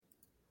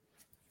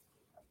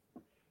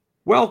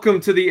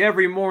Welcome to the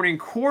Every Morning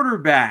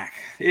Quarterback.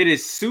 It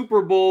is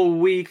Super Bowl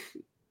week.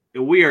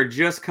 We are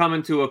just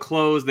coming to a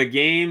close. The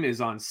game is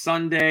on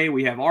Sunday.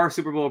 We have our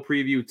Super Bowl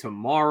preview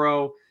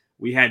tomorrow.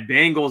 We had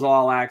Bengals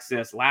All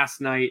Access last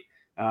night,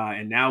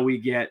 and now we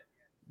get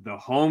the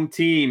home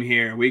team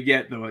here. We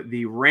get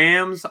the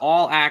Rams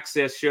All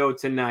Access show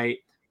tonight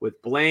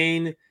with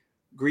Blaine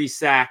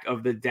Grisack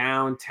of the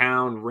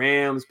Downtown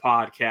Rams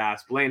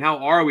podcast. Blaine, how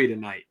are we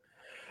tonight?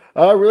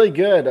 Really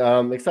good.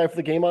 Excited for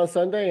the game on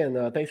Sunday,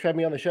 and thanks for having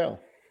me on the show.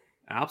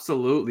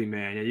 Absolutely,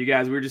 man. Yeah, you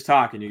guys, we were just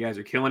talking. You guys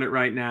are killing it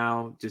right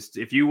now. Just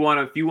if you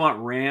want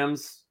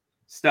Rams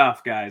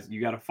stuff, guys,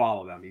 you got to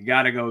follow them. You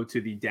got to go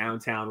to the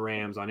Downtown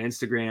Rams on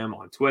Instagram,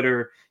 on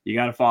Twitter. You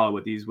got to follow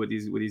what these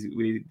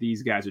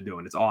guys are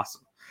doing. It's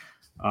awesome.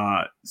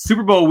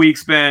 Super Bowl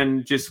week's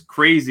been just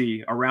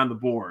crazy around the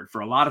board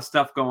for a lot of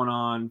stuff going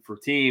on for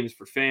teams,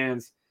 for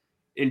fans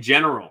in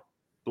general.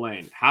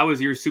 Blaine, how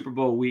has your Super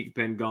Bowl week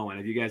been going?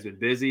 Have you guys been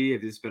busy?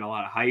 Have there been a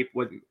lot of hype?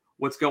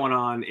 What's going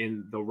on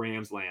in the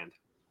Rams land?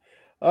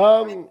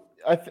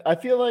 I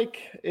feel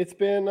like it's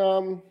been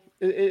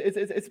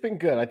it's been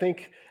good. I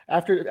think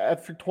after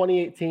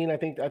 2018, I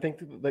think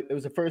it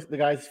was the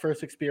guy's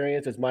first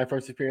experience. It's my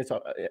first experience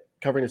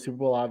covering a Super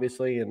Bowl,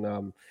 obviously, and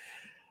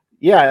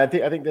I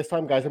think this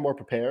time guys are more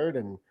prepared,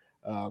 and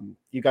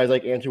you guys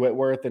like Andrew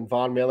Whitworth and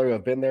Von Miller who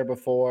have been there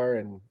before,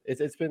 and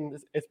it's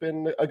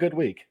been a good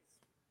week.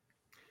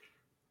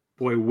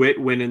 Boy, Witt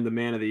winning the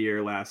Man of the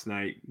Year last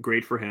night.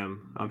 Great for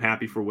him. I'm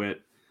happy for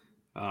Witt.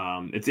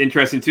 It's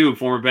interesting too.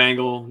 Former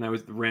Bengal. That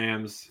was the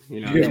Rams.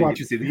 You guys watch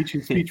his speech?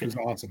 His speech was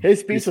awesome. His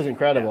speech was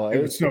incredible.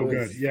 It was so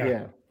good.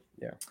 Yeah.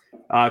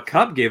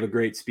 Cup gave a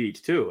great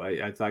speech too.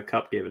 I thought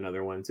Cup gave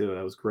another one too.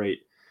 That was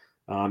great.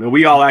 And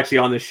we all actually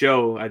on the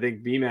show, I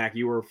think BMAC,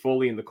 you were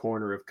fully in the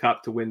corner of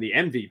Cup to win the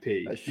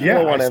MVP.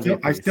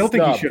 I still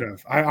think he should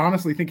have. I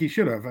honestly think he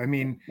should have. I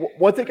mean,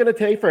 what's it going to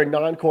take for a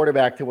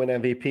non-quarterback to win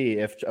MVP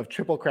if a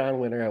Triple Crown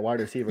winner at wide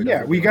receiver?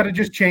 Yeah, we got to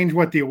just change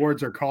what the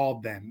awards are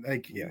called then.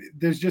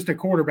 There's just a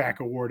quarterback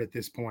award at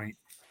this point.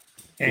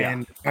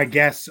 And I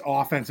guess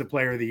Offensive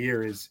Player of the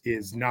Year is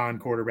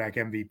non-quarterback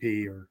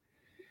MVP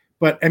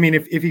but I mean,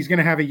 if he's going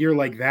to have a year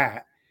like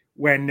that,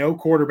 when no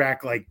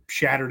quarterback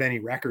shattered any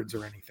records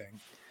or anything,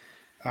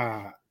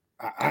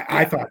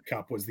 I thought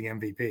Cup was the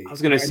MVP. I was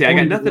going to say, I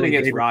got nothing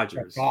against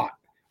Rodgers.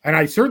 And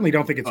I certainly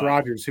don't think it's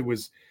Rodgers who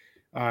was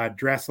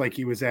dressed like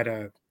he was at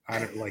an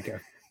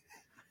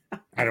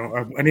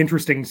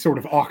interesting sort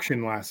of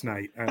auction last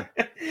night.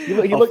 You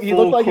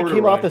look like you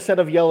came off the set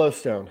of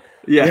Yellowstone.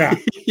 Yeah.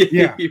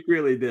 He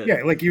really did.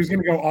 Yeah, like he was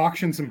going to go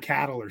auction some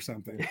cattle or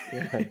something.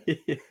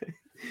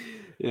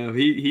 Yeah,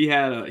 he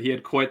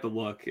had quite the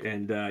look,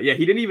 and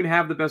he didn't even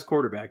have the best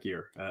quarterback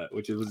year,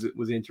 which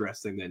was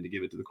interesting then to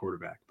give it to the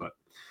quarterback.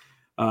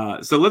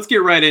 But so let's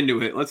get right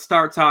into it. Let's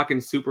start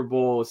talking Super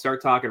Bowl. Let's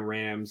start talking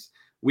Rams.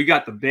 We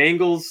got the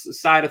Bengals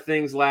side of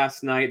things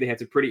last night. They had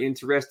some pretty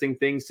interesting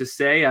things to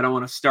say. I don't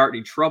want to start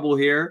any trouble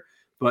here,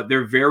 but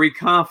they're very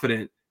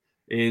confident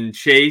in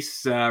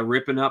Chase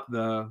ripping up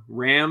the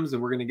Rams,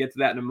 and we're going to get to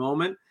that in a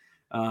moment.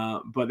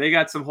 But they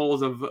got some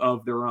holes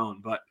of their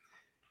own, but.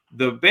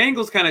 The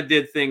Bengals kind of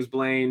did things,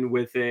 Blaine,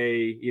 with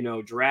a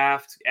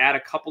draft, add a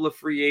couple of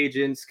free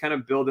agents, kind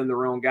of build in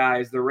their own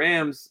guys. The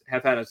Rams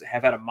have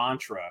had a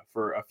mantra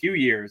for a few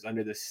years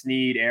under the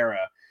Snead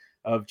era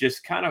of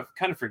just kind of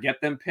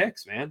forget them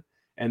picks, man.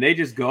 And they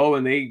just go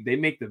and they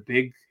make the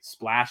big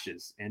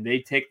splashes and they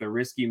take the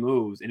risky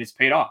moves, and it's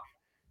paid off.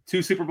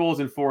 2 Super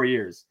Bowls in 4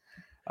 years.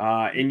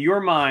 In your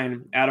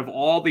mind, out of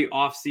all the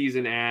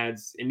off-season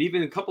ads and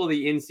even a couple of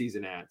the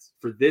in-season ads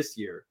for this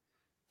year,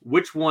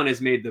 which one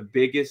has made the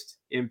biggest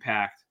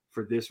impact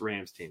for this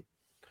Rams team?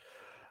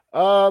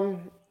 I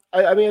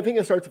think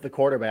it starts with the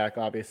quarterback,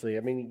 obviously. I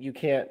mean, you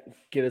can't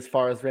get as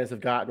far as Rams have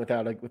gotten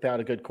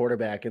without a good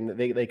quarterback. And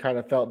they kind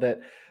of felt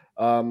that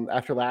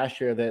after last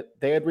year that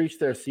they had reached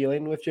their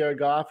ceiling with Jared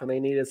Goff and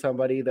they needed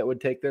somebody that would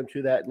take them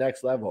to that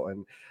next level.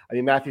 And I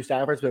mean, Matthew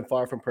Stafford's been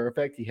far from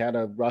perfect. He had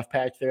a rough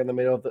patch there in the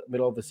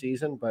middle of the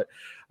season. But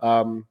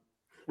when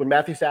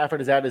Matthew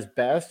Stafford is at his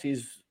best,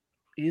 he's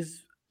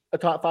a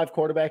top 5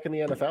 quarterback in the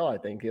NFL, I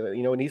think.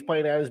 When he's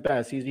playing at his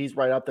best, he's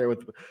right up there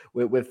with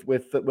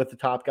the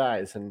top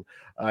guys, and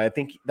I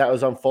think that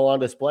was on full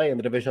display in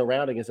the divisional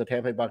round against the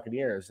Tampa Bay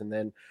Buccaneers. And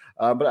then,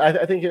 but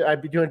I think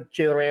I'd be doing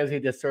Jalen Ramsey a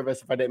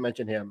disservice if I didn't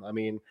mention him. I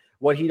mean,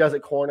 what he does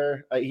at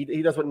corner,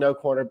 he does what no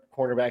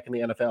cornerback in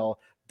the NFL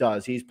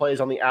does. He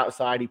plays on the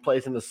outside, he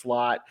plays in the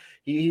slot,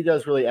 he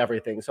does really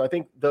everything. So I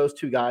think those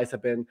 2 guys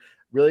have been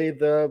really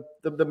the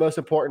most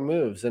important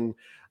moves. And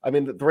I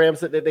mean, the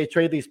Rams, they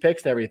trade these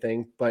picks and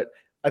everything, but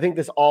I think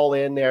this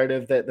all-in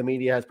narrative that the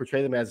media has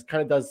portrayed them as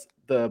kind of does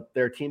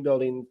their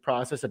team-building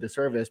process a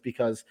disservice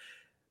because,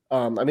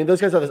 those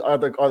guys are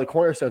the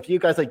cornerstone. You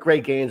guys like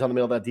Greg Gaines on the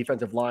middle of that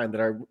defensive line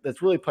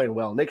that's really playing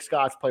well. Nick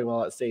Scott's playing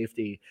well at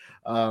safety.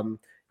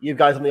 You have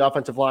guys on the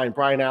offensive line,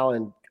 Brian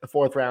Allen, a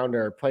 4th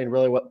rounder, playing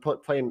really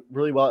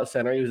well at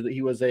center.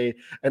 He was a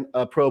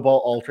Pro Bowl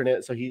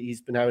alternate, so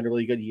he's been having a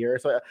really good year.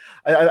 So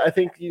I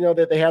think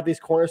that they have these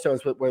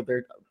cornerstones where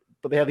they're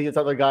but they have these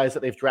other guys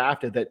that they've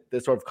drafted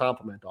that sort of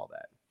complement all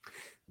that.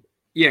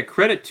 Yeah,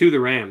 credit to the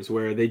Rams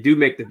where they do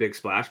make the big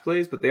splash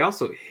plays, but they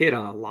also hit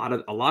on a lot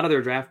of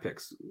their draft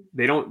picks.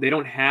 They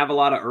don't have a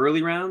lot of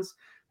early rounds,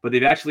 but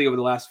they've actually over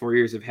the last 4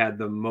 years have had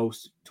the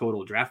most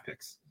total draft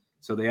picks.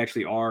 So they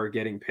actually are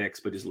getting picks,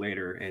 but just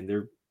later, and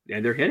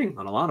they're hitting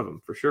on a lot of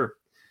them for sure.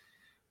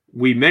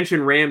 We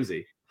mentioned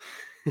Ramsey.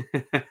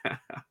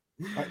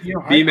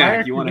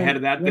 BMAC, you want to head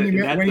of that? When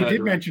you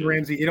did mention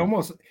Ramsey, you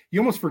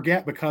almost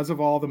forget because of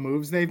all the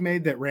moves they've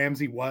made that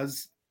Ramsey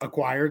was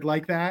acquired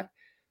like that.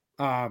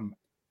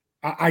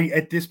 I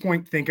at this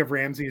point think of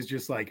Ramsey as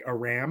just like a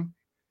Ram,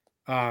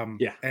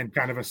 and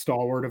kind of a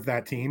stalwart of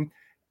that team.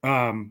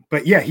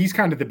 But yeah, he's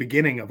kind of the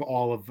beginning of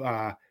all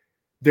of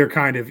their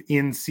kind of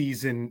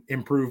in-season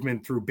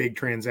improvement through big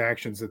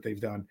transactions that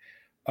they've done.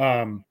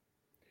 I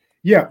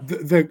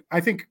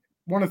think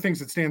one of the things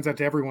that stands out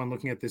to everyone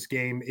looking at this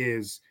game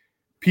is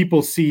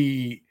people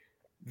see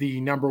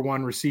the number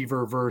one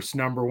receiver versus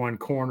number one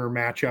corner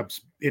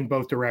matchups in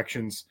both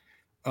directions.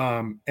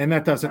 And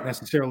that doesn't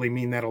necessarily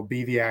mean that'll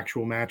be the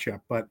actual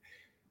matchup, but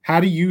how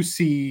do you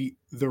see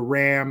the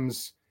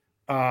Rams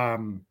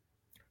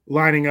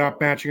matching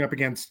up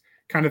against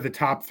kind of the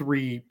top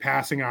three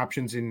passing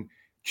options in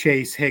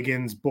Chase,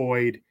 Higgins,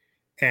 Boyd,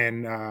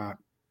 and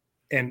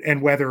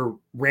whether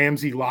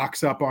Ramsey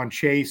locks up on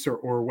Chase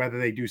or whether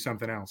they do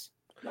something else?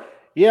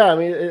 Yeah, I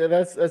mean,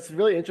 that's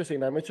really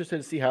interesting. I'm interested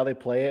to see how they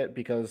play it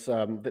because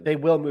they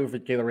will move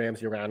Jalen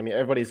Ramsey around. I mean,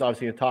 everybody's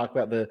obviously going to talk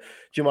about the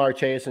Jamar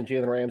Chase and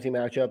Jalen Ramsey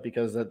matchup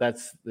because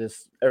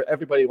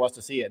everybody wants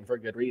to see it, and for a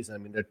good reason. I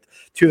mean, they're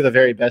two of the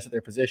very best at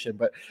their position.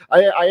 But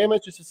I am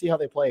interested to see how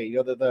they play.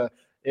 You know,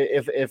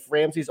 if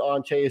Ramsey's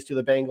on Chase, do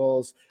the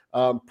Bengals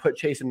put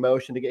Chase in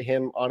motion to get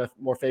him on a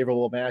more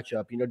favorable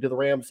matchup? You know, do the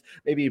Rams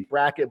maybe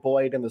bracket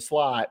Boyd in the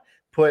slot,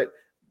 put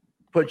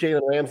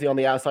Jalen Ramsey on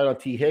the outside on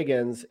T.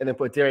 Higgins, and then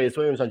put Darius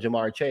Williams on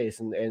Jamar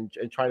Chase, and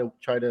try to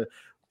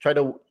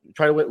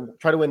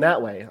win that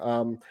way.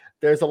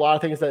 There's a lot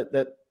of things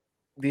that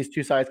these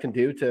two sides can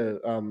do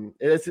to.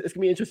 It's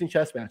gonna be an interesting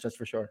chess match, that's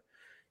for sure.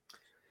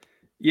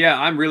 Yeah,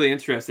 I'm really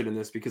interested in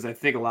this because I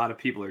think a lot of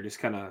people are just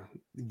kind of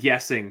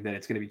guessing that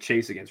it's going to be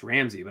Chase against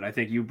Ramsey, but I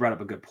think you brought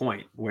up a good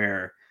point.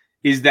 Where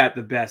is that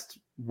the best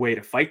way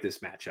to fight this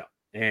matchup?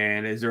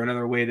 And is there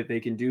another way that they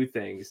can do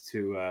things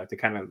to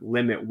kind of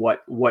limit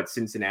what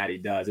Cincinnati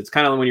does? It's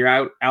kind of when you're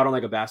out on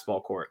like a basketball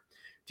court.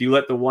 Do you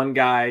let the one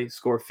guy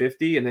score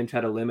 50 and then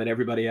try to limit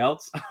everybody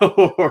else?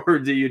 Or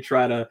do you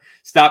try to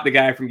stop the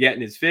guy from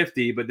getting his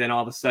 50, but then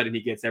all of a sudden he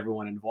gets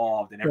everyone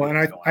involved?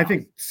 I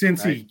think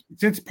since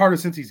part of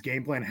Cincy's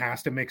game plan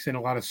has to mix in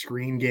a lot of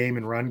screen game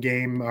and run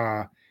game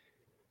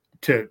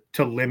to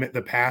limit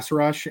the pass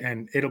rush,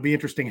 and it'll be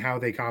interesting how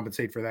they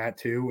compensate for that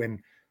too.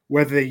 And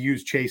whether they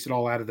use Chase at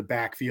all out of the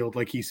backfield,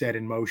 like he said,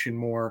 in motion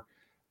more,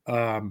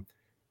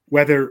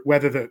 whether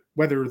the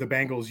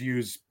Bengals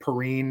use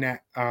Perrine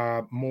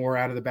more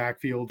out of the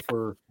backfield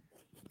for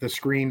the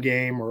screen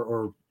game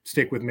or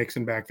stick with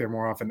Mixon back there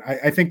more often.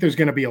 I think there's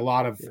going to be a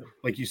lot of,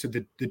 like you said,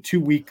 the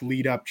 2-week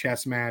lead up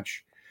chess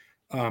match.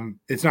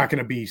 It's not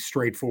going to be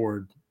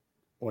straightforward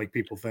like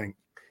people think.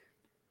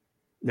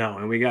 No,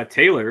 and we got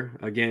Taylor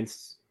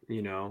against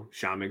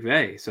Sean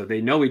McVay. So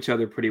they know each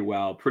other pretty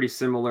well, pretty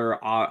similar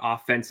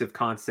offensive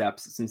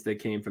concepts since they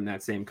came from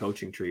that same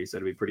coaching tree. So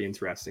it'll be pretty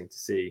interesting to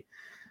see.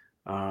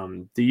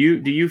 Do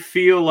you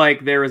feel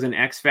like there is an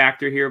X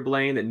factor here,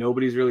 Blaine, that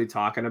nobody's really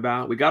talking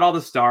about? We got all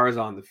the stars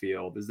on the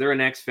field. Is there an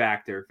X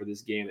factor for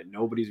this game that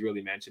nobody's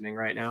really mentioning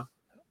right now?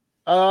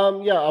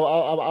 Yeah,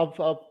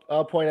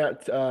 I'll point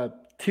out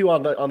two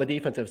on the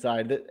defensive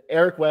side.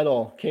 Eric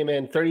Weddle came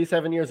in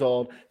 37 years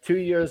old, 2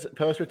 years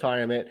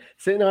post-retirement,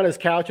 sitting on his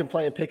couch and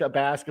playing pickup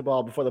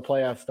basketball before the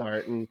playoffs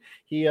start. And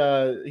he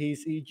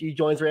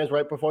joins Rams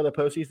right before the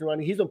postseason run.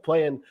 He's been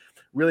playing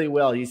really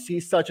well.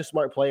 He's such a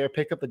smart player,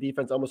 picked up the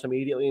defense almost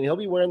immediately, and he'll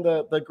be wearing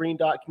the green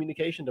dot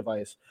communication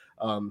device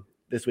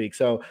this week.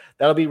 So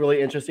that'll be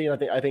really interesting.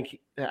 I think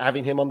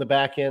having him on the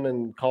back end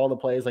and calling the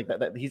plays like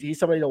that he's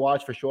somebody to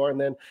watch for sure.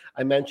 And then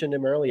I mentioned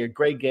him earlier,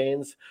 Greg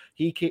Gaines.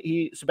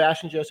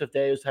 Sebastian Joseph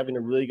Day was having a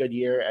really good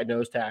year at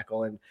nose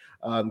tackle,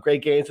 and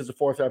Greg Gaines was a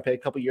 4th-round pick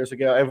a couple years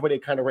ago. Everybody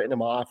had kind of written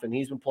him off, and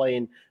he's been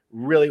playing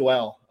really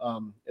well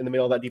in the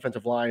middle of that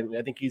defensive line.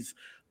 I think he's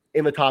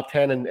in the top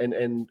 10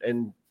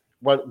 and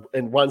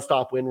run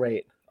stop win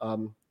rate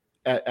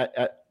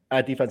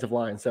at defensive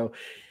line. So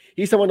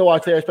he's someone to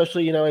watch there,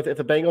 especially, if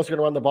the Bengals are going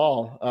to run the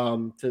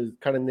ball to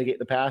kind of negate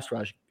the pass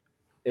rush,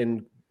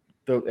 and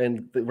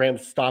the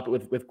Rams stop it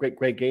with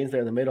great gains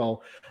there in the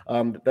middle.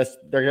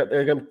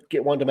 They're going to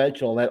get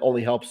one-dimensional. That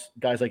only helps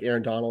guys like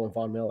Aaron Donald and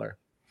Von Miller.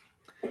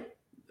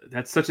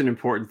 That's such an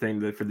important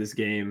thing for this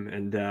game,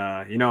 and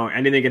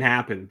anything can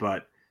happen.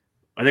 But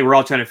I think we're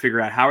all trying to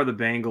figure out how are the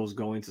Bengals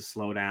going to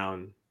slow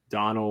down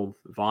Donald,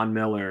 Von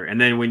Miller,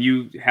 and then when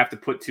you have to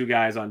put two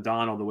guys on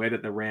Donald, the way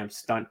that the Rams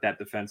stunt that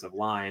defensive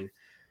line.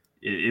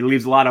 It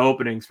leaves a lot of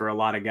openings for a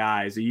lot of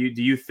guys. Do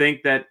you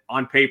think that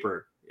on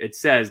paper it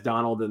says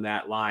Donald and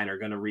that line are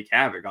going to wreak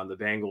havoc on the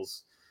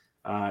Bengals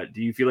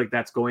Do you feel like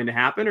that's going to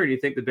happen, or do you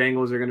think the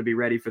Bengals are going to be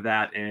ready for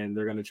that and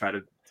they're going to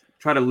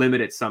try to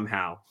limit it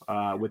somehow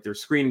with their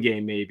screen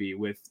game, maybe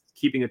with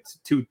keeping it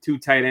two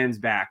tight ends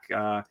back?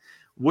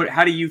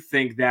 How do you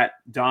think that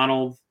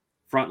Donald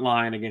front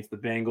line against the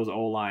Bengals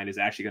O-line is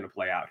actually going to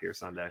play out here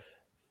Sunday?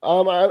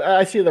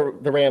 I see the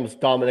Rams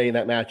dominating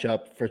that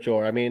matchup for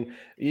sure. I mean,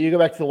 you go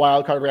back to the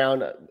wild card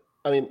round.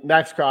 I mean,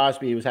 Max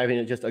Crosby was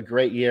having just a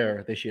great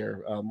year this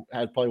year.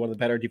 Had probably one of the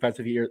better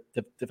defensive years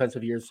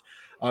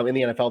in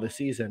the NFL this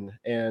season,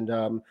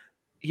 and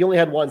he only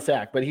had one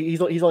sack, but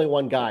he's only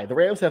one guy. The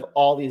Rams have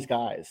all these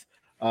guys.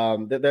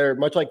 They're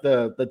much like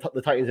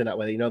the Titans in that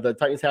way. You know, the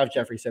Titans have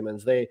Jeffrey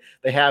Simmons. They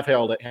have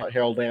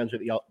Harold Landry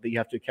that you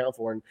have to account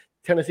for, and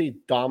Tennessee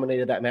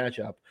dominated that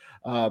matchup.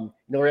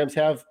 The Rams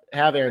have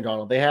Aaron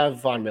Donald. They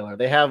have Von Miller.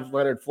 They have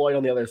Leonard Floyd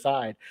on the other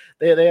side.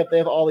 They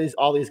have all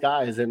these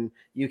guys, and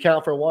you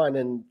count for one,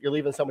 and you're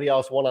leaving somebody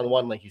else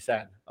one-on-one, like you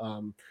said.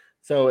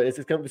 So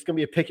it's going to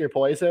be a pick your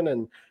poison,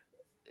 and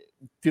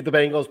do the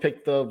Bengals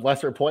pick the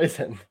lesser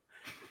poison?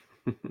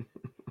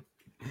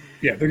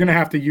 Yeah, they're going to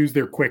have to use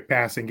their quick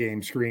passing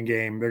game, screen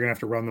game. They're going to have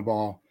to run the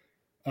ball.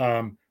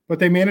 But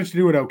they managed to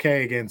do it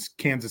okay against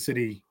Kansas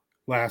City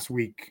last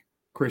week.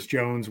 Chris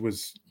Jones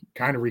was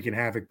kind of wreaking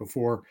havoc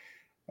before.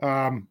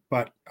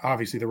 But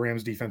obviously the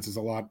Rams defense is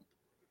a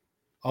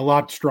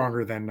lot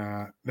stronger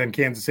than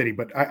Kansas City.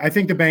 But I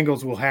think the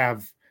Bengals will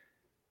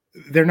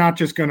they're not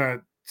just going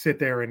to sit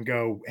there and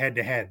go head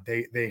to head.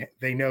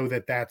 They know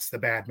that that's the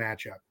bad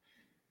matchup.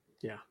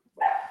 Yeah.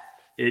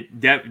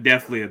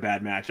 Definitely a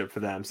bad matchup for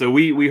them. So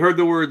we heard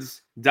the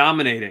words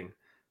dominating.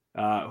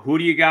 Who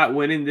do you got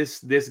winning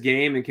this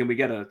game, and can we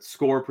get a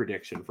score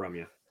prediction from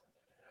you?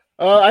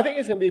 I think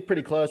it's going to be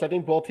pretty close. I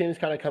think both teams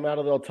kind of come out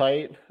a little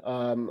tight.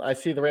 I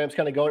see the Rams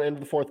kind of going into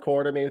the fourth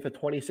quarter, maybe with a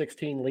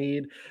 20-16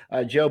 lead.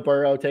 Joe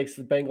Burrow takes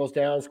the Bengals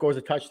down, scores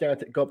a touchdown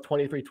to go up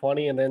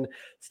 23-20, and then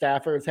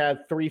Stafford's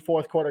had 3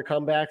 fourth quarter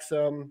comebacks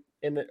or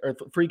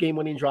 3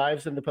 game-winning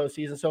drives in the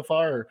postseason so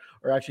far,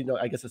 or actually no,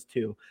 I guess it's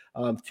 2.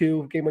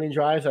 2 game-winning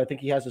drives. I think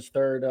he has his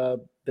third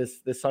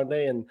this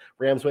Sunday, and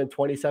Rams win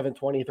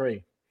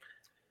 27-23.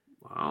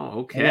 Wow.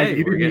 Okay.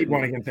 He didn't need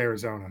one against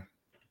Arizona.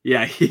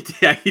 Yeah, he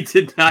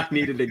did not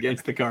need it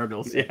against the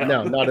Cardinals. Yeah.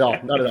 No, not at all.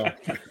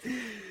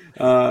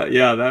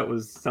 Yeah, that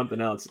was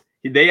something else.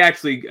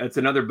 It's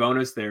another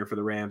bonus there for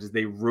the Rams is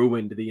they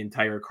ruined the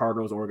entire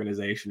Cardinals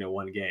organization in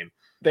one game.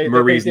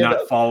 Murray's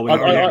not following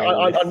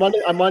on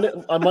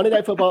Monday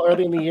Night Football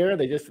early in the year.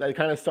 They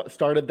kind of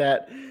started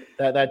that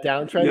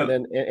downtrend, yep,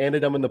 and then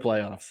ended them in the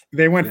playoffs.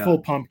 They went full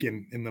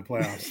pumpkin in the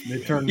playoffs.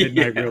 They turned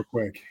midnight real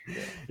quick.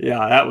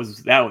 Yeah, that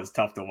was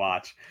tough to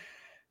watch.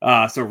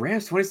 So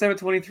Rams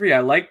 27-23. I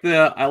like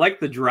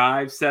the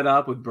drive set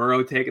up with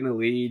Burrow taking the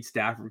lead,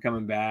 Stafford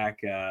coming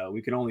back.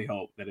 We can only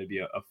hope that it'd be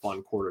a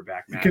fun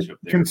quarterback matchup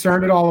there.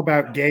 Concerned at all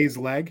about Gay's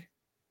leg?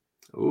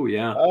 Oh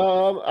yeah.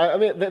 I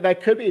mean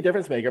that could be a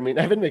difference maker. I mean,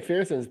 Evan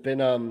McPherson's been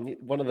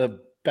one of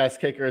the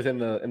best kickers in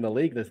the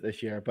league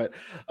this year. But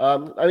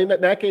I mean,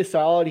 Matt Gay's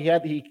solid. He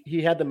had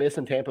the miss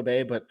in Tampa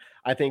Bay, but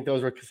I think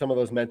those were some of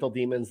those mental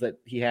demons that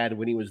he had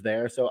when he was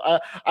there. So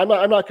I'm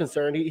not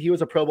concerned. He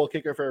was a Pro Bowl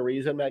kicker for a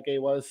reason. Matt Gay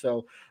was.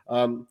 So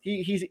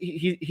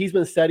he's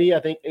been steady. I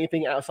think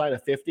anything outside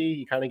of 50,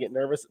 you kind of get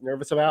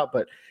nervous about.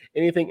 But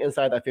anything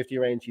inside that 50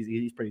 range,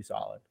 he's pretty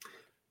solid.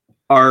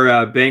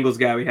 Our Bengals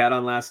guy we had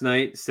on last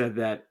night said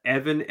that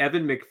Evan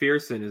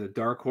McPherson is a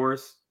dark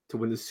horse to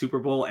win the Super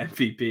Bowl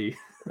MVP.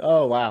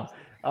 Oh, wow.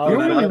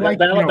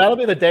 That'll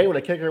be the day when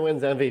a kicker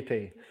wins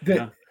MVP.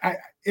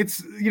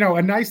 It's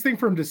a nice thing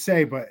for him to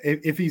say, but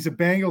if he's a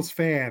Bengals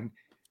fan,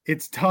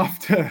 it's tough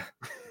to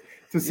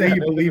say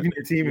you believe in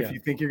your team if you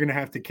think you're going to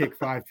have to kick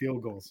 5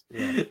 field goals.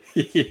 Yeah,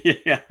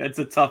 it's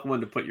a tough one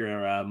to put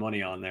your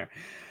money on there.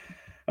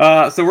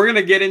 So we're going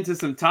to get into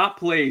some top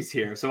plays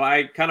here. So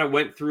I kind of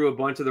went through a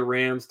bunch of the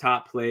Rams'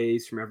 top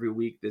plays from every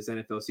week this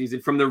NFL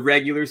season. From the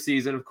regular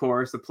season, of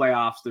course, the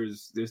playoffs,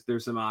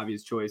 there's some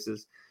obvious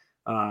choices.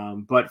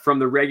 But from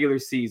the regular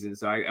season,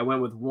 so I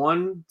went with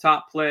one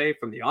top play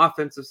from the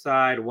offensive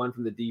side, one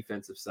from the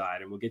defensive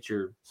side, and we'll get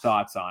your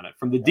thoughts on it.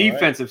 From the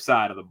defensive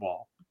side of the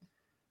ball,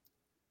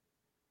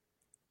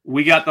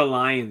 we got the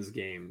Lions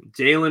game.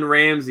 Jalen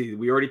Ramsey,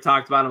 we already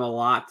talked about him a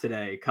lot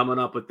today, coming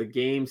up with the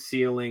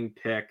game-sealing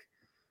pick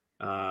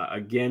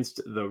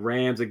against the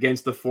Rams,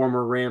 against the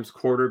former Rams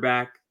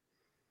quarterback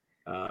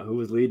who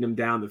was leading them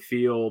down the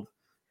field.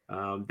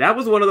 That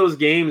was one of those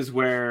games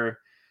where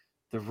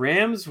the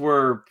Rams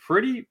were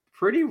pretty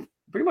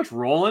much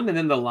rolling, and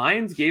then the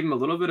Lions gave them a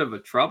little bit of a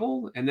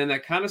trouble, and then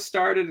that kind of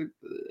started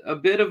a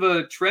bit of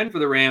a trend for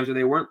the Rams where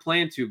they weren't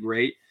playing too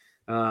great.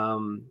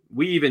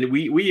 We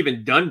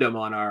even dunned them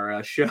on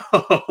our show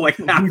like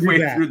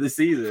halfway through the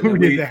season. Who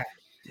did that?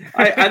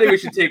 I think we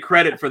should take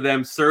credit for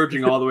them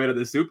surging all the way to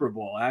the Super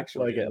Bowl.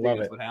 Actually, I think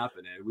that's what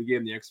happened. We gave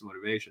them the extra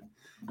motivation.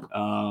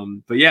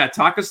 But yeah,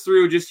 talk us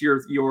through just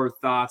your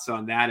thoughts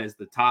on that as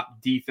the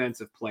top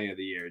defensive play of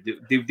the year.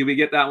 Did we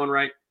get that one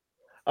right?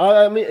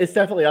 I mean, it's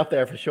definitely up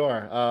there for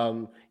sure. I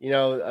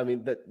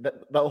mean,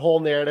 the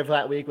whole narrative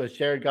that week was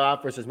Jared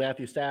Goff versus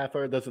Matthew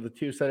Stafford. Those are the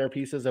two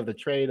centerpieces of the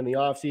trade in the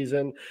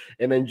offseason.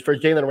 And then for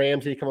Jalen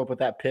Ramsey to come up with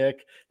that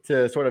pick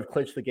to sort of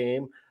clinch the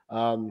game.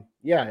 I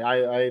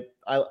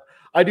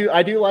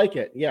do like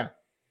it. Yeah.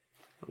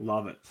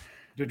 Love it.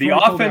 Detroit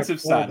the offensive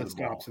side of the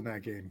stops ball in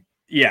that game.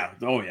 Yeah.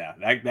 Oh yeah.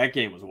 That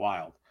game was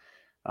wild.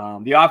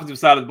 The offensive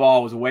side of the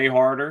ball was way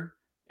harder.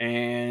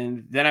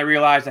 And then I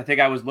realized I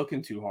think I was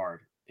looking too hard.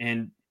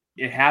 And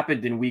it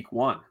happened in week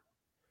 1.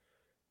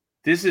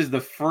 This is the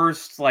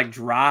first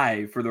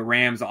drive for the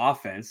Rams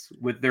offense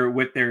with their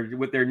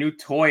new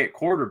toy at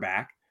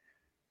quarterback.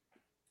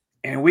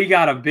 And we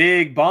got a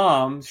big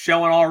bomb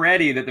showing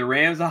already that the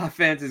Rams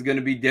offense is going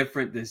to be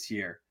different this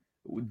year.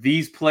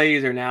 These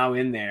plays are now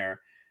in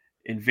there.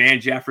 And Van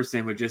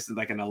Jefferson with just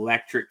like an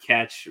electric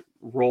catch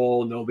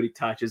roll. Nobody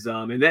touches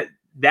them. And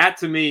that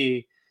to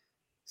me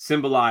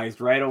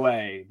symbolized right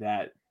away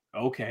that,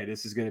 okay,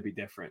 this is going to be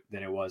different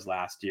than it was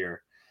last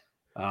year.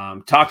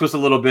 Talk to us a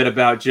little bit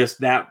about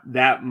just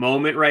that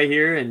moment right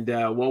here, and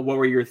what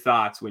were your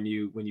thoughts when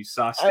you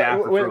saw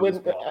Stafford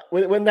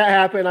when that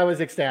happened? I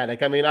was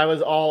ecstatic. I mean, I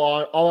was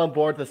all on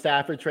board the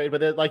Stafford trade,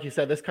 but like you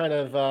said, this kind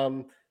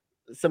of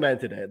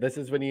cemented it. This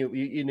is when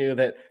you knew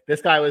that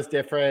this guy was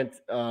different.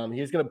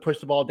 He was going to push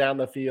the ball down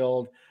the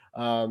field.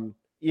 That's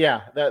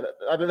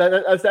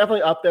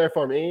definitely up there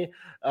for me.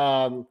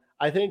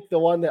 I think the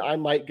one that I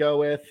might go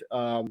with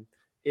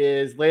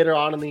is later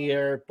on in the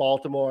year,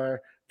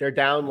 Baltimore. They're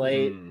down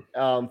late,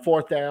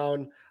 4th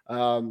down,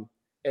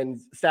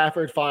 and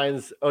Stafford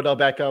finds Odell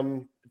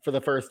Beckham for the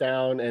first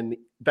down, and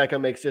Beckham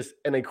makes just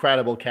an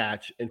incredible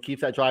catch and keeps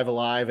that drive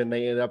alive, and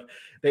they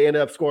ended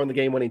up scoring the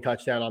game-winning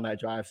touchdown on that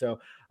drive. So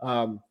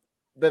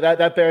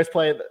that Bears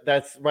play,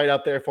 that's right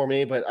up there for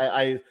me. But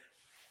I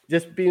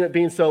just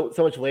being so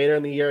much later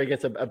in the year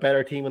against a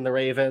better team than the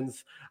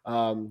Ravens,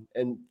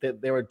 and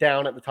they were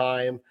down at the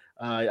time.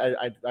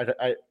 I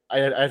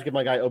have to give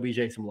my guy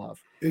OBJ some love.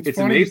 It's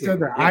funny you said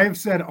that. Yeah. I have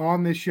said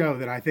on this show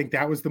that I think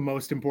that was the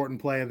most important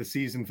play of the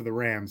season for the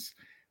Rams,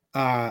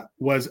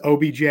 was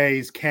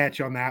OBJ's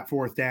catch on that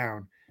 4th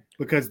down,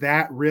 because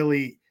that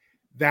really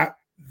that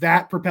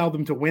propelled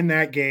them to win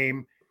that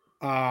game,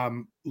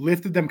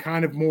 lifted them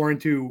kind of more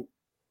into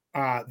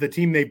the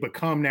team they've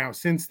become now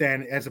since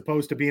then, as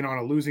opposed to being on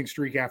a losing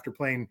streak after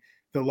playing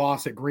the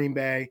loss at Green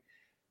Bay.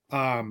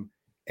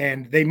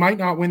 And they might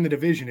not win the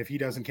division if he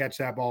doesn't catch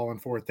that ball on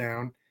 4th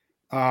down.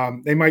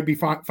 They might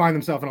find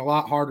themselves in a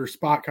lot harder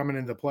spot coming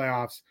into the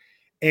playoffs.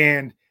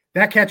 And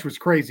that catch was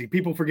crazy.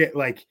 People forget,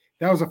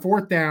 that was a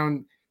 4th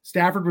down.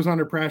 Stafford was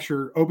under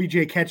pressure.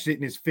 OBJ catches it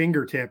in his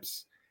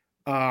fingertips.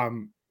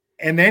 And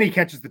then he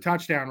catches the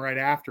touchdown right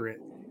after it.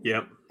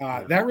 Yep.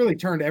 That really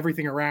turned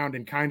everything around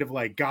and kind of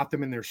got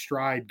them in their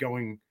stride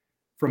going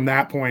from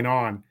that point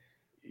on.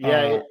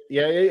 Like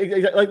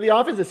the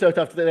offense is so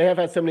tough. They have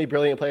had so many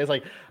brilliant plays.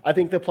 Like I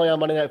think the play on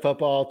Monday Night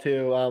Football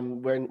too,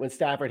 when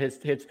Stafford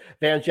hits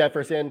Van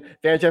Jefferson.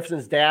 Van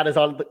Jefferson's dad is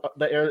on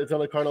the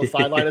Arizona Cardinals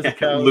sideline as a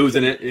coach,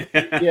 losing it.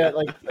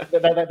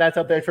 That's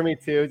up there for me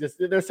too. Just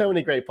there's so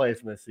many great plays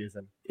from this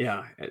season.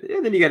 Yeah,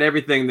 and then you got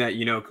everything that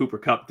Cooper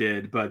Kupp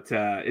did. But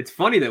it's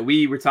funny that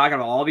we were talking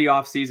about all the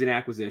offseason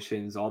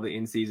acquisitions, all the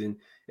in-season.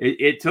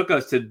 It took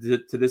us to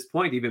this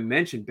point to even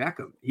mention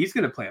Beckham. He's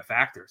going to play a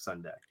factor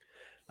Sunday.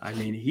 I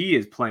mean, he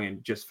is playing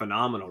just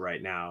phenomenal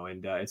right now,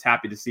 and it's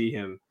happy to see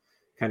him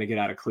kind of get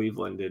out of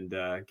Cleveland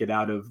and get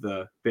out of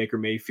the Baker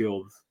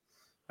Mayfield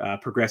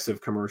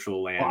progressive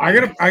commercial land. Well, I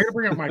gotta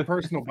bring up my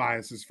personal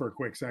biases for a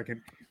quick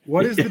second.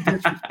 What is the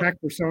disrespect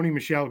for Sony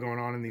Michel going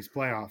on in these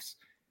playoffs?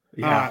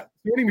 Yeah.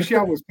 Sony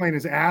Michel was playing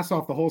his ass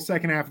off the whole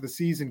second half of the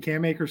season.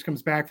 Cam Akers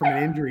comes back from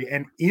an injury,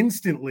 and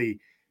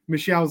instantly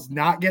Michel's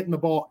not getting the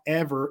ball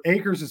ever.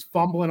 Akers is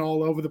fumbling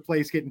all over the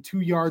place, getting 2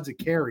 yards a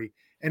carry.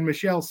 And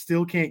Michel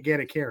still can't get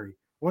a carry.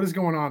 What is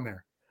going on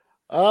there?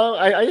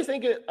 I just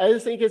think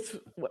it's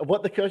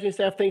what the coaching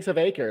staff thinks of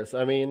Akers.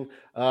 I mean,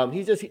 don't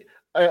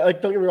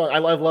get me wrong. I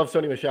love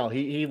Sony Michel.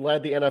 He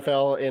led the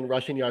NFL in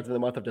rushing yards in the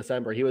month of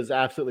December. He was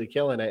absolutely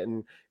killing it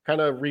and kind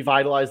of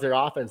revitalized their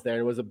offense there.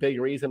 And it was a big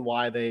reason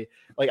why they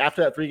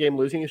after that 3-game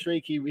losing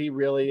streak, he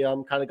really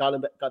kind of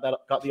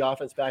got the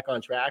offense back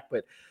on track.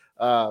 But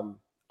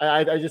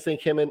I just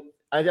think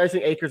I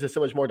think Akers is so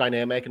much more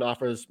dynamic and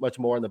offers much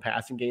more in the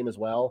passing game as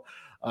well.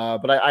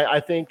 But I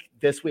think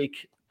this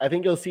week,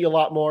 you'll see a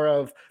lot more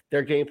of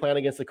their game plan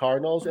against the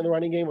Cardinals in the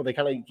running game, where they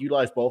kind of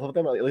utilize both of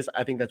them. At least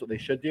I think that's what they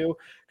should do.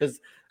 Because,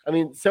 I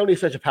mean, Sony's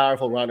such a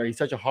powerful runner. He's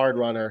such a hard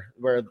runner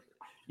where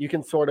you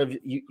can sort of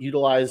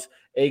utilize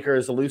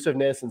Akers'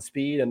 elusiveness and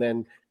speed and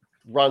then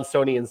run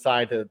Sony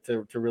inside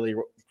to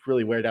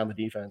really wear down the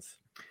defense.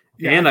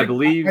 Yeah, and I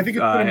think it's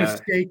been a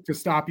mistake to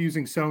stop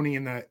using Sony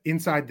in the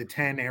inside the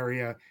 10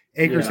 area.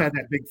 Akers had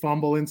that big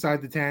fumble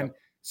inside the 10.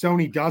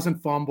 Sony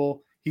doesn't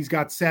fumble. He's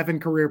got 7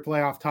 career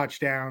playoff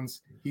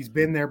touchdowns. He's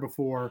been there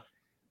before.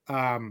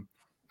 I've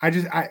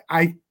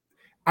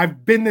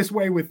been this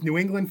way with New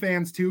England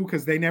fans too,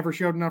 because they never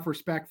showed enough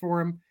respect for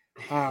him.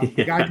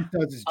 The guy just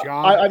does his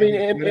job. I mean,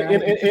 and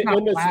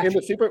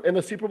in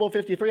the Super Bowl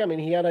 53, I mean,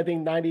 he had, I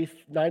think,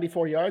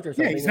 94 yards or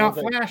something. Yeah, he's not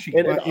flashy.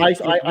 And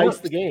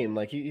iced the game.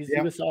 Like he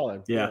was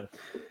solid. Yeah.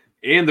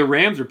 And the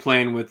Rams are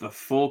playing with a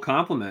full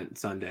complement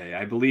Sunday.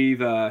 I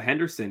believe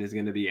Henderson is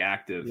going to be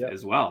active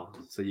as well.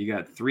 So you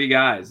got 3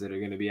 guys that are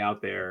going to be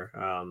out there.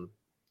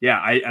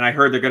 I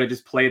heard they're going to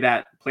just play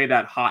that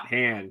hot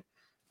hand.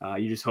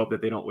 You just hope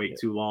that they don't wait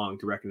too long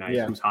to recognize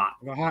who's hot.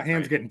 The hot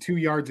hand's getting 2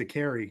 yards of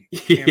carry.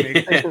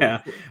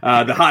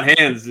 The hot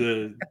hands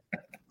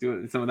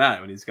doing some of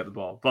that when he's got the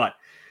ball. But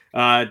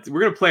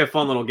we're going to play a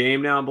fun little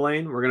game now,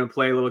 Blaine. We're going to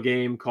play a little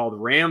game called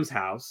Rams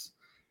House.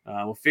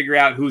 We'll figure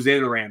out who's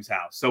in the Rams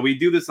house. So we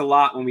do this a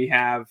lot when we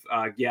have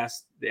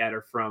guests that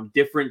are from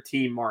different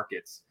team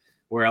markets,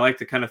 where I like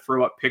to kind of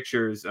throw up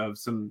pictures of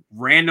some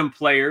random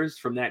players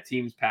from that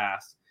team's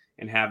past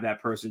and have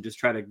that person just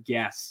try to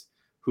guess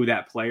who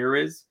that player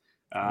is.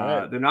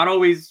 They're not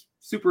always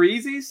super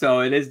easy, so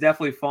it is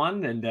definitely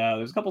fun. And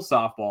there's a couple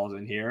softballs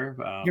in here.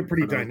 You're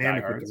pretty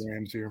dynamic with the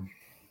Rams here.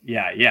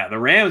 Yeah. The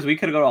Rams, we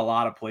could go to a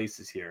lot of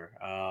places here.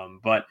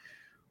 But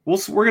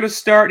we're going to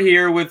start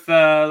here with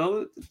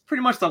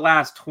pretty much the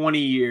last 20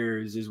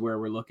 years is where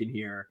we're looking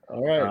here.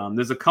 All right.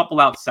 There's a couple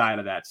outside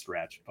of that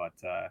stretch, but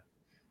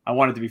I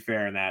wanted to be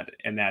fair in that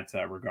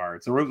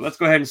regard. So let's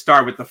go ahead and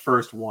start with the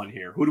first one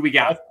here. Who do we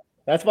got?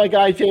 That's my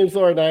guy, James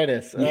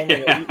Laurinaitis.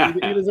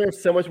 He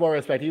deserves so much more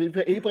respect.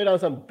 He played on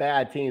some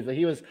bad teams, but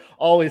he was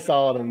always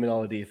solid in the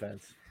middle of the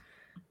defense.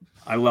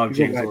 I love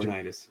James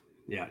Laurinaitis.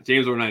 Yeah,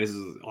 James Laurinaitis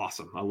is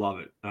awesome. I love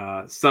it.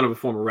 Son of a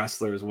former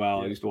wrestler as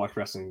well. I used to watch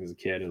wrestling as a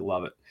kid and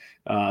love it.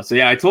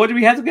 I told you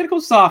we had to get a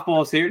couple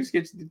softballs here. Just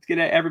get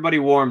everybody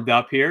warmed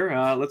up here.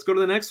 Let's go to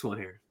the next one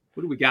here.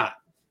 What do we got?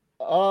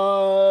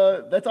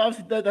 That's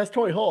obviously that's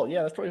Torrey Holt.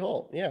 Yeah, that's Torrey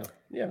Holt. Yeah.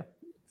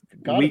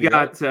 We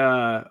got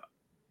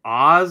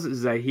Oz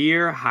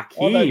Zahir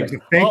Hakim.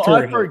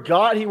 I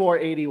forgot he wore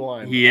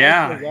 81.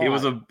 Yeah, it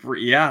was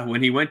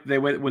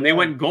when they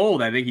went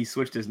gold. I think he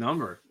switched his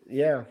number.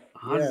 Yeah.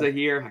 Oz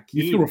Zahir Hakim.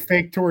 You threw a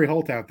fake Torrey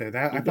Holt out there.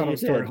 I thought it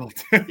was Torrey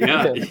Holt.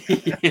 Yeah.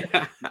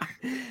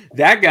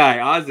 That guy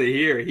Oz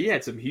Zahir, he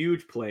had some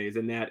huge plays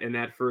in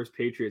that first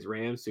Patriots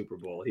Rams Super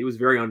Bowl. He was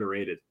very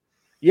underrated.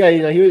 Yeah,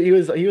 he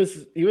was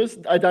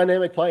a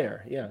dynamic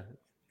player. Yeah.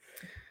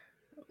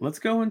 Let's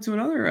go into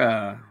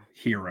another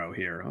hero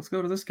here. Let's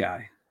go to this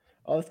guy.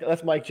 Oh,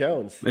 that's Mike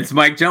Jones. It's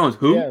Mike Jones.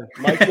 Who? Yeah,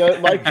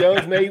 Mike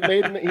Jones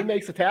he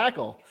makes a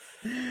tackle.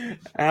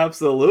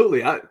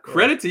 Absolutely.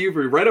 Credit to you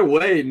for right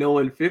away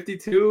knowing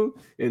 52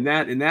 in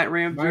that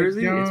Rams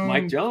jersey. It's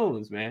Mike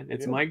Jones, man.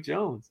 It's Mike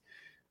Jones.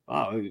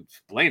 Oh,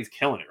 Blaine's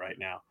killing it right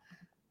now.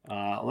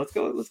 Let's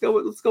go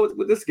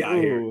with this guy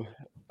here.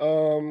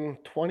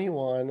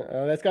 21.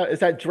 Is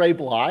that Dre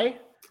Bly?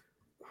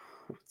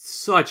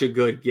 Such a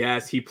good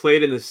guess. He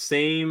played in the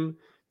same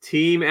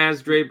team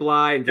as Dre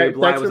Bly, and Dre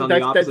Bly was on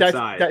the opposite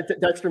side.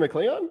 Dexter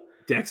McLeon?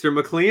 Dexter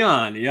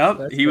McLeon.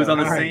 Yep. He was on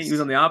the same. He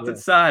was on the opposite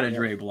side of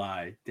Dre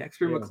Bly.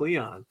 Dexter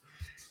McLeon.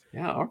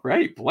 Yeah. All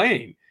right.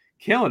 Blaine.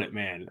 Killing it,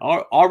 man.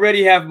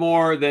 Already have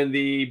more than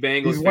the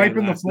Bengals. He's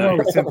wiping the floor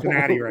with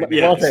Cincinnati right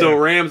now. Yeah. So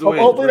Rams win.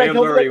 Hopefully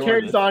that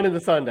carries on into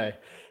Sunday.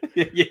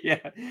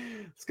 Yeah.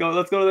 Let's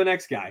go to the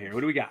next guy here.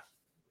 What do we got?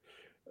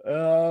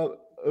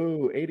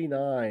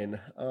 89.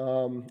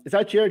 Is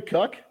that Jared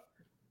Cook?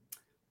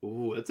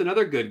 Ooh, that's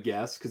another good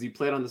guess because he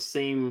played on the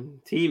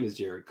same team as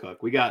Jared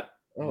Cook. We got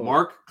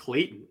Mark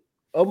Clayton.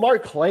 Oh,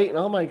 Mark Clayton.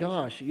 Oh my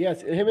gosh.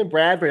 Yes. Him and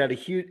Bradford had a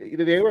huge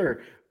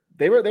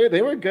they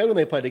were good when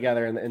they played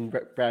together in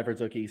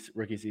Bradford's rookie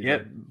season. Yeah,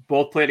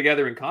 both played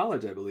together in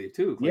college, I believe,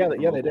 too.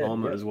 Clayton they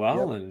did. As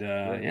well. And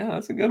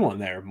that's a good one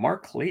there.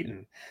 Mark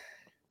Clayton.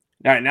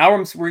 All right,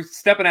 now we're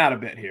stepping out a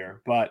bit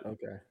here, but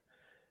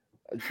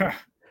okay.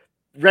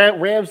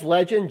 Rams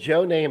legend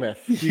Joe Namath.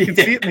 You can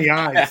see it in the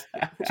eyes.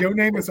 Joe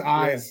Namath's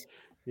eyes.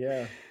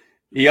 Yeah.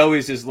 He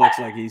always just looks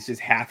like he's just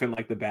half in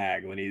like the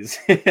bag when he's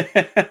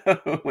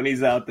when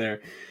he's out there.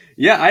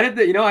 Yeah, I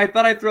did. I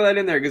thought I'd throw that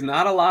in there because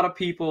not a lot of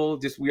people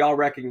we all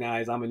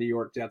recognize. I'm a New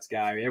York Jets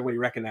guy. Everybody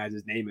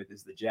recognizes Namath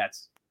as the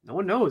Jets. No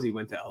one knows he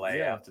went to LA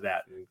after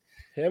that.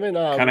 Him and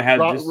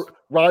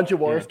Ron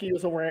Jaworski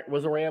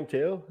was a Ram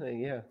too.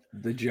 Yeah,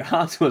 the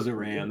Jaws was a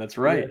Ram. That's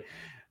right.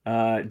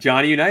 Yeah.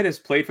 Johnny Unitas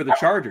played for the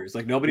Chargers.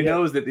 Like nobody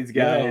knows that these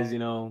guys,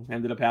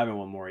 ended up having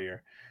one more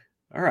year.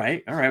 All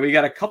right. We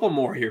got a couple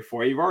more here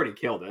for you. You've already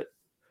killed it.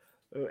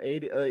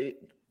 80.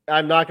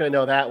 I'm not going to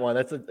know that one.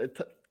 That's a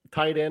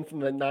tight end from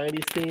the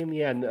 90s team.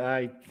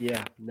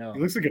 No. He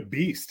looks like a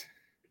beast.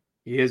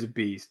 He is a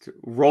beast.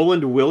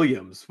 Roland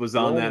Williams was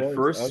on that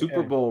first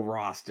Super Bowl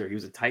roster. He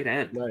was a tight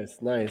end. Nice.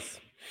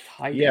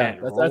 Tight end.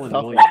 That's Roland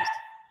tough. Williams.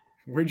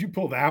 Where'd you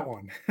pull that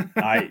one?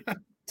 I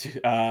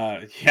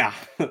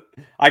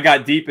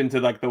got deep into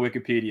like the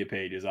Wikipedia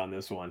pages on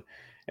this one.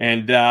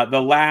 And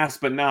the last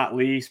but not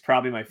least,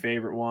 probably my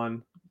favorite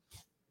one.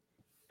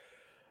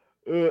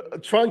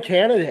 Trunk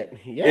candidate.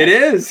 Yeah. It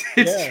is.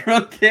 It's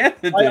Trunk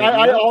candidate.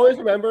 I always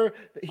remember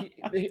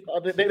they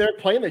were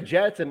playing the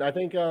Jets, and I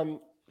think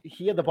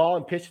he had the ball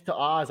and pitched it to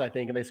Oz, I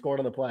think, and they scored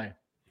on the play.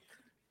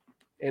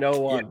 in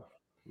 01.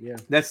 Yeah.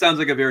 That sounds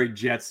like a very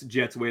Jets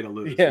way to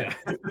lose. Yeah.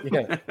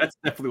 That's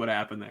definitely what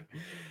happened there.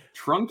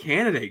 Trung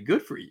Candidate,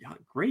 good for you.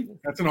 Great.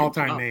 That's an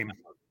all-time name.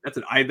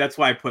 That's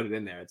why I put it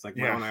in there. It's like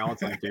one of my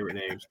all-time favorite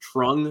names.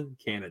 Trung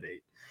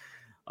Candidate.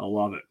 I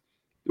love it.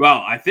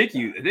 Well, I think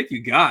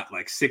you got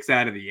like 6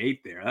 out of the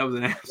 8 there. That was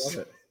an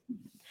absolute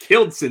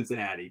killed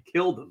Cincinnati.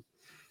 Killed them.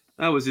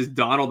 That was just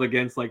Donald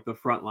against like the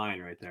front line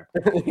right there.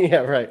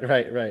 Yeah,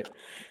 right.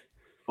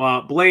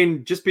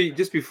 Blaine, just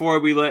before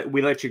we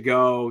let you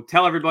go,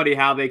 tell everybody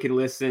how they can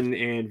listen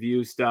and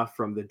view stuff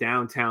from the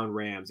Downtown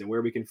Rams and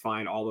where we can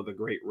find all of the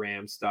great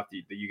Rams stuff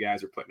that you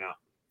guys are putting out.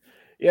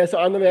 Yeah, so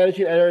I'm the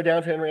managing editor of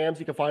Downtown Rams.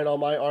 You can find all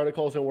my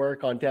articles and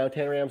work on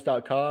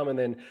downtownrams.com. And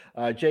then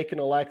Jake and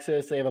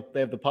Alexis, they have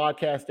the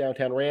podcast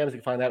Downtown Rams. You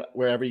can find that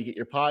wherever you get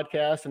your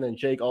podcasts. And then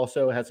Jake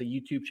also has a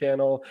YouTube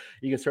channel.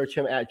 You can search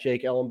him at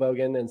Jake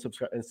Ellenbogen and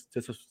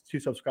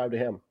subscribe to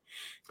him.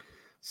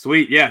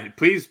 Sweet. Yeah,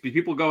 please,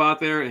 people go out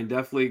there and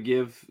definitely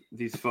give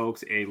these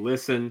folks a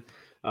listen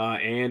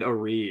and a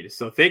read.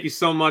 So thank you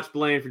so much,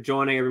 Blaine, for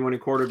joining Every Morning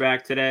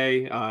Quarterback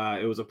today.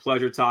 It was a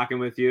pleasure talking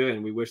with you,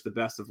 and we wish the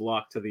best of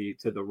luck to the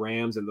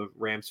Rams and the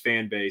Rams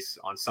fan base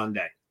on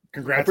Sunday.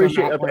 Congrats! I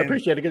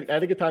appreciate it. I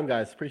had a good time,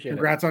 guys. Appreciate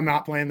Congrats on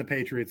not playing the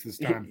Patriots this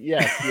time.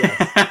 Yes.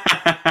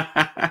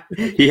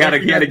 he had to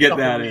get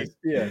that in.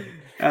 Yeah.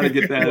 How to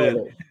get that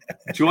in.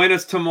 Join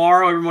us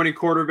tomorrow, Every Morning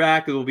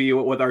Quarterback. It will be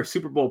with our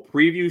Super Bowl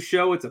preview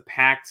show. It's a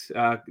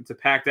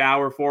packed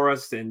hour for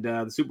us, and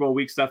the Super Bowl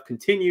week stuff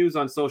continues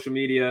on social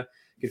media.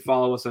 You can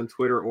follow us on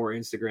Twitter or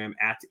Instagram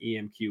at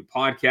EMQ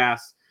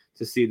Podcast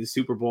to see the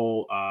Super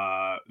Bowl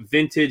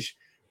vintage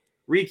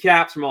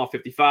recaps from all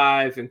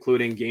 55,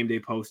 including game day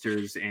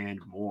posters and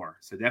more.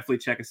 So definitely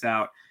check us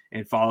out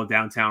and follow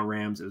Downtown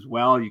Rams as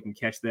well. You can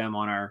catch them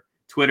on our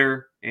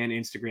Twitter and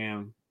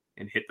Instagram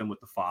and hit them with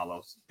the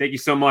follows. Thank you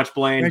so much,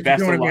 Blaine. Thanks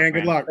Best for doing of luck, it, man.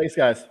 Good luck. Thanks,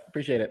 guys.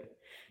 Appreciate it.